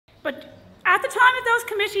At the time of those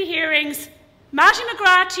committee hearings, Mattie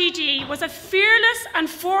McGrath TD was a fearless and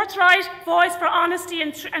forthright voice for honesty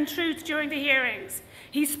and truth during the hearings.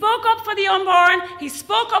 He spoke up for the unborn, he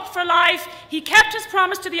spoke up for life, he kept his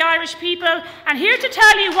promise to the Irish people, and here to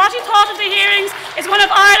tell you what he thought of the hearings is one of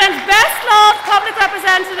Ireland's best-loved public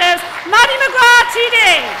representatives, Mattie McGrath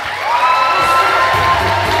TD.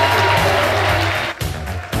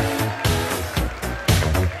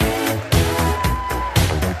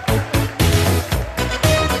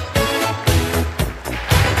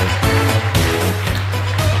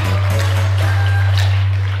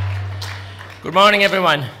 Good morning,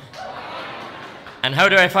 everyone. And how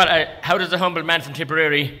does the humble man from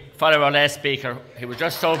Tipperary follow our last speaker? He was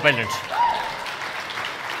just so brilliant.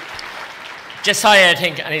 Josiah, I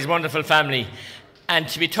think, and his wonderful family. And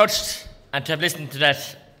to be touched and to have listened to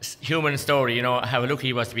that human story, you know, how lucky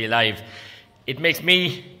he was to be alive, it makes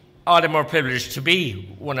me all the more privileged to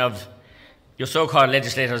be one of your so-called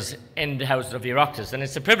legislators in the House of the Oireachtas. And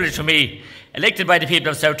it's a privilege for me, elected by the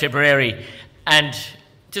people of South Tipperary, and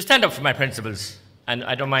to stand up for my principles, and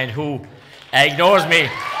I don't mind who ignores me.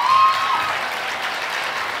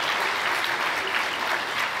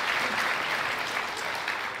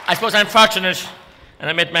 I suppose I'm fortunate, and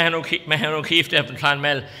I met Mehan O'Keefe there from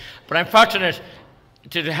Clonmel, but I'm fortunate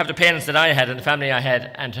to have the parents that I had and the family I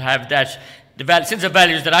had, and to have that sense of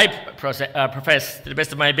values that I profess to the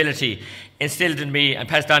best of my ability instilled in me and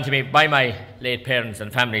passed on to me by my late parents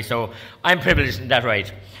and family. So I'm privileged in that right.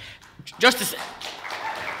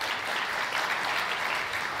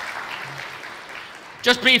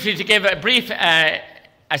 Just briefly, to give a brief, I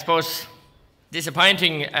suppose,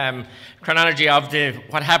 disappointing chronology of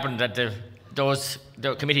what happened at the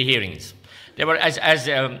committee hearings. They were, as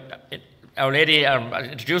Our Lady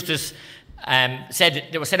introduced us, said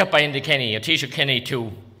they were set up by Taoiseach Kenny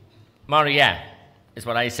to Maria, is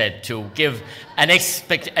what I said, to give a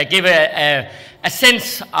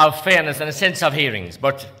sense of fairness and a sense of hearings.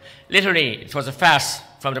 But literally, it was a farce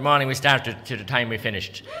from the morning we started to the time we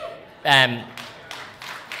finished.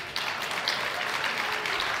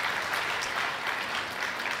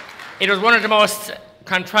 It was one of the most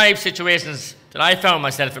contrived situations that I found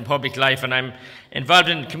myself in public life, and I'm involved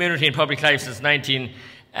in community and public life since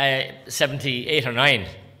 1978 or 9,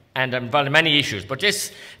 and I'm involved in many issues. But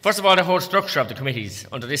this, first of all, the whole structure of the committees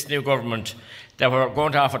under this new government that were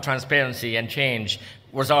going to offer transparency and change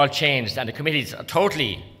was all changed, and the committees are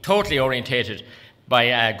totally orientated by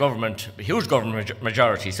a huge government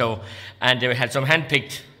majority. So, and they had some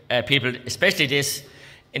hand-picked people, especially this,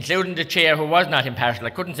 including the chair, who was not impartial. I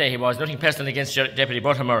couldn't say he was, nothing personal against Deputy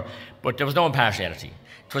Buttimer, but there was no impartiality.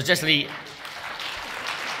 It was just and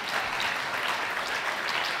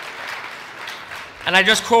I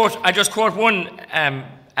just quote one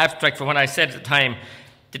abstract from what I said at the time,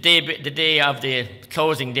 the day of the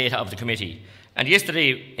closing date of the committee. And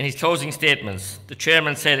yesterday, in his closing statements, the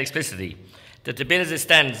chairman said explicitly that the bill as it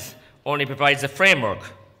stands only provides a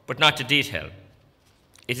framework, but not the detail.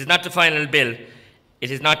 It is not the final bill. It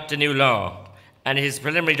is not the new law, and it is a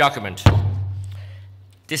preliminary document.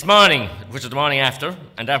 This morning, which was the morning after,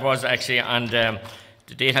 and that was actually on the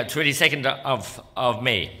date 22nd of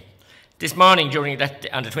May. This morning,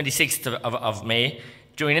 on the 26th of May,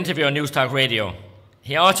 during an interview on News Talk Radio,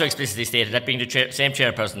 he also explicitly stated, that being the same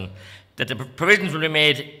chairperson, that the provisions will be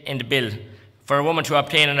made in the bill for a woman to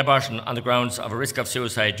obtain an abortion on the grounds of a risk of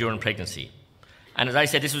suicide during pregnancy. And as I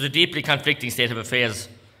said, this was a deeply conflicting state of affairs.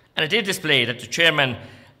 And it did display that the chairman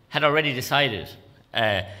had already decided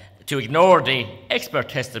to ignore the expert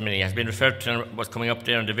testimony, has been referred to, was coming up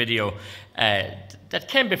there in the video, that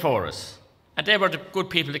came before us. And they were the good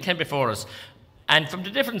people that came before us. And from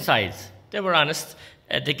the different sides, they were honest.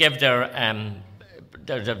 They gave their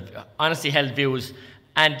honestly held views,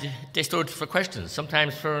 and they stood for questions,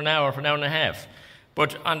 sometimes for an hour and a half.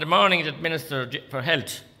 But on the morning that Minister for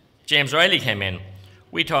Health, James Riley, came in,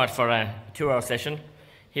 we thought for a 2-hour session.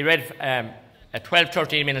 He read a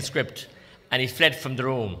 12-13-minute script, and he fled from the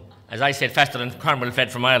room. As I said, faster than Cromwell fled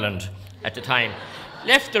from Ireland at the time.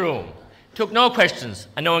 Left the room, took no questions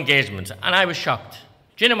and no engagement. And I was shocked,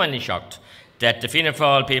 genuinely shocked, that the Fianna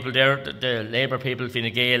Fáil people there, the Labour people,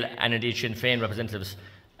 Fine Gael, and indeed Sinn Féin representatives,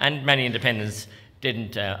 and many independents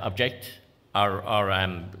didn't object or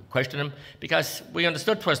question him, because we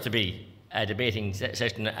understood it was to be a debating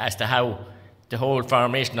session as to how the whole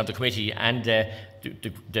formation of the committee and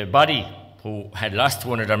the body, who had lost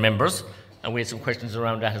one of their members, and we had some questions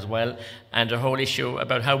around that as well, and the whole issue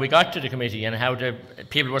about how we got to the committee and how the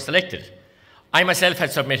people were selected. I myself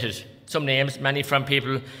had submitted some names, many from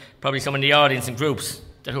people, probably some in the audience and groups,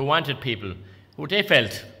 who wanted people who they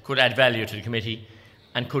felt could add value to the committee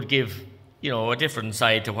and could give a different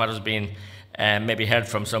side to what has been maybe heard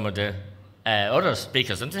from some of the other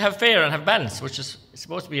speakers, and to have fair and have balance, which is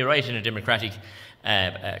supposed to be a right in a democratic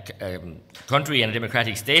country and a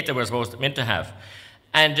democratic state that we're meant to have.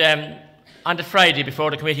 And on the Friday before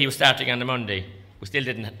the committee was starting on the Monday, we still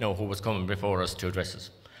didn't know who was coming before us to address us.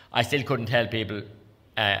 I still couldn't tell people.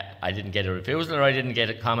 I didn't get a refusal, or I didn't get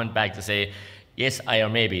a comment back to say yes, I or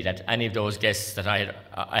maybe that any of those guests that I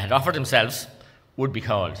had offered themselves would be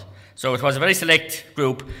called. So it was a very select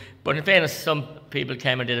group, but in fairness, some people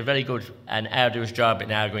came and did a very good and arduous job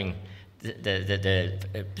in arguing the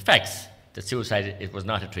facts that suicide, it was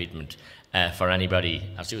not a treatment for anybody,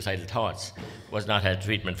 or suicidal thoughts was not a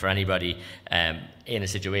treatment for anybody in a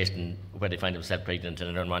situation where they find themselves pregnant in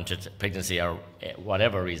an unwanted pregnancy or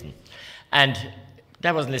whatever reason. And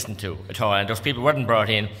that wasn't listened to at all, and those people weren't brought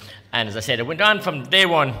in. And as I said, it went on from day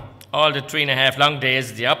one, all the 3.5 long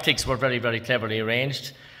days. The optics were very, very cleverly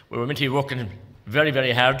arranged. We were meant to be working very,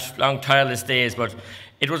 very hard, long, tireless days, but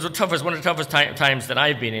it was one of the toughest times that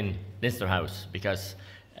I've been in Leinster House, because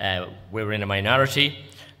we were in a minority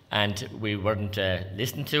and we weren't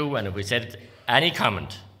listened to, and if we said any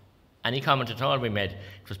comment at all we made,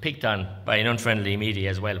 it was picked on by an unfriendly media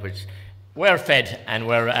as well, which were fed and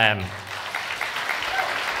were...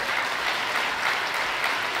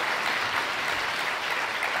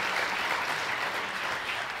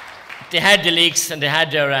 They had the leaks and they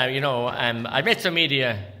had their, I've met some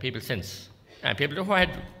media people since, people who I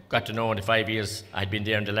had got to know in the 5 years I'd been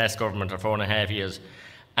there in the last government, or 4.5 years.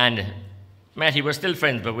 And Mattie, we're still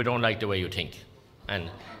friends, but we don't like the way you think.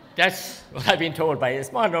 And that's what I've been told by a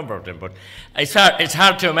small number of them. But it's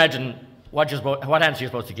hard to imagine what answer you're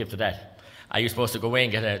supposed to give to that. Are you supposed to go away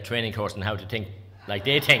and get a training course on how to think like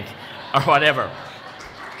they think, or whatever?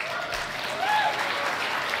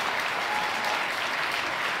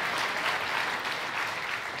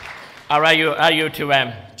 Or are you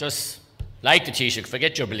to just, like the Taoiseach,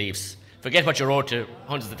 forget your beliefs, forget what you wrote to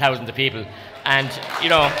hundreds of thousands of people, and,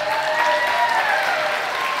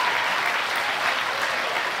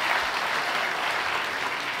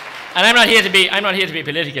 And I'm not here to be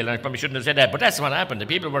political, and I probably shouldn't have said that, but that's what happened. The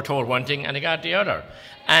people were told one thing and they got the other.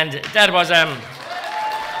 And that was... And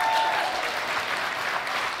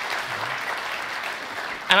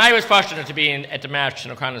I was fortunate to be at the march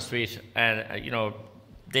in O'Connell Street, and,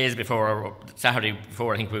 days before, or Saturday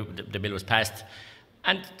before, I think the bill was passed,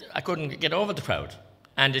 and I couldn't get over the crowd.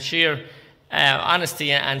 And the sheer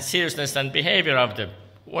honesty and seriousness and behaviour of the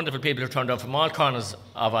wonderful people who turned up from all corners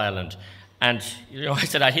of Ireland. And, I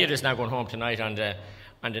said, I hear this now going home tonight on the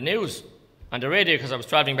news, on the radio, because I was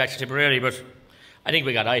travelling back to Tipperary, but I think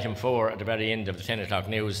we got item 4 at the very end of the 10 o'clock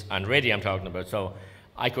news, on radio I'm talking about, so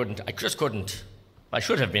I just couldn't. I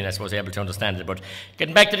should have been, I suppose, able to understand it. But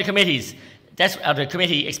getting back to the committees, the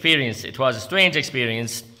committee experience. It was a strange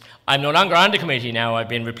experience. I'm no longer on the committee now. I've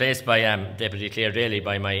been replaced by Deputy Claire Daly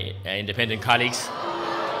by my independent colleagues.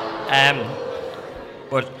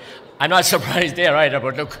 But I'm not surprised there either.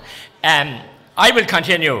 But look, I will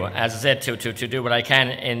continue, as I said, to do what I can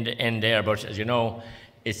in there. But as you know,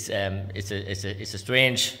 it's a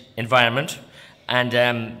strange environment,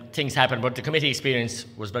 and things happen. But the committee experience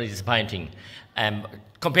was very disappointing.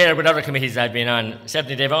 Compared with other committees I've been on,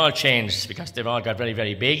 certainly they've all changed, because they've all got very,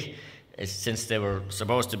 very big since they were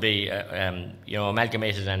supposed to be,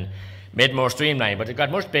 amalgamated and made more streamlined. But it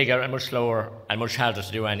got much bigger and much slower and much harder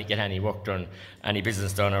to do get any work done, any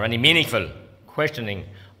business done, or any meaningful questioning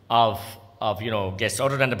of guests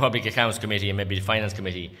other than the Public Accounts Committee and maybe the Finance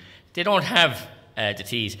Committee. They don't have the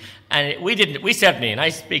teeth, and we certainly, and I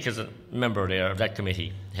speak as a member there of that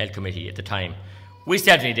committee, Health Committee at the time, we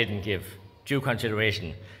certainly didn't give due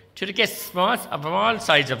consideration to the guests from all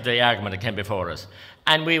sides of the argument that came before us.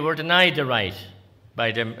 And we were denied the right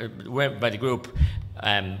by the group,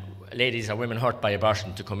 ladies or women hurt by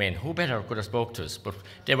abortion, to come in. Who better could have spoke to us? But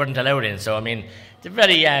they weren't allowed in. So, I mean, the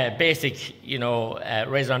very basic,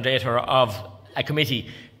 raison d'etre of a committee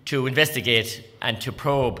to investigate and to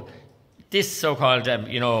probe this so-called,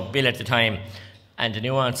 bill at the time and the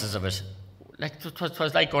nuances of it. Like, it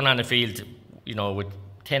was like going on the field, with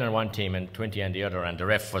 10 on one team and 20 on the other, and the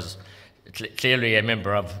ref was clearly a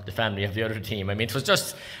member of the family of the other team. I mean,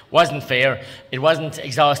 it wasn't fair, it wasn't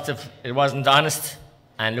exhaustive, it wasn't honest,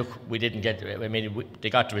 and look, they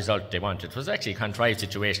got the result they wanted. It was actually a contrived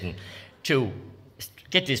situation to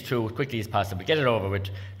get this through as quickly as possible, get it over with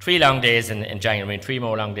 3 long days in January, 3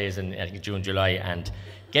 more long days in June, July, and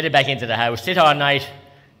get it back into the House, sit all night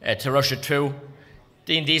to rush it through.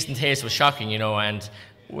 The indecent haste was shocking, and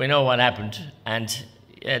we know what happened, and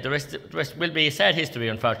the rest will be a sad history,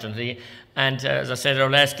 unfortunately. And as I said, our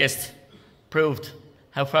last guest proved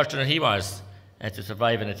how fortunate he was to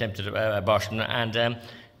survive an attempted abortion. And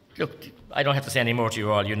look, I don't have to say any more to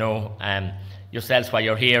you all. You know yourselves why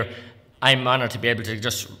you're here. I'm honoured to be able to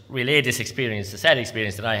just relay this experience, the sad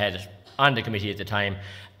experience that I had on the committee at the time,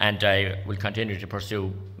 and I will continue to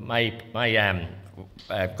pursue my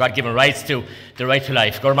God-given rights to the right to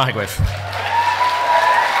life. Go Mattie McGrath.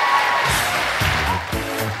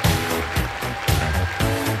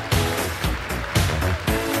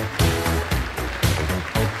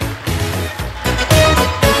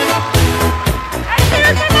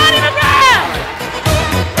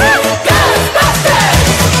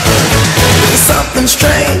 Something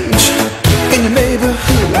strange in your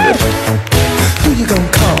neighborhood. Who you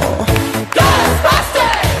gonna call?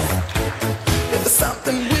 Ghostbusters! If there's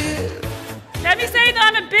something weird. Let me say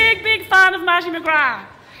that I'm a big fan of Mattie McGrath.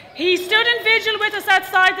 He stood in vigil with us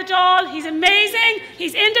outside the Dáil. He's amazing,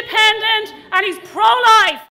 he's independent, and he's pro-life.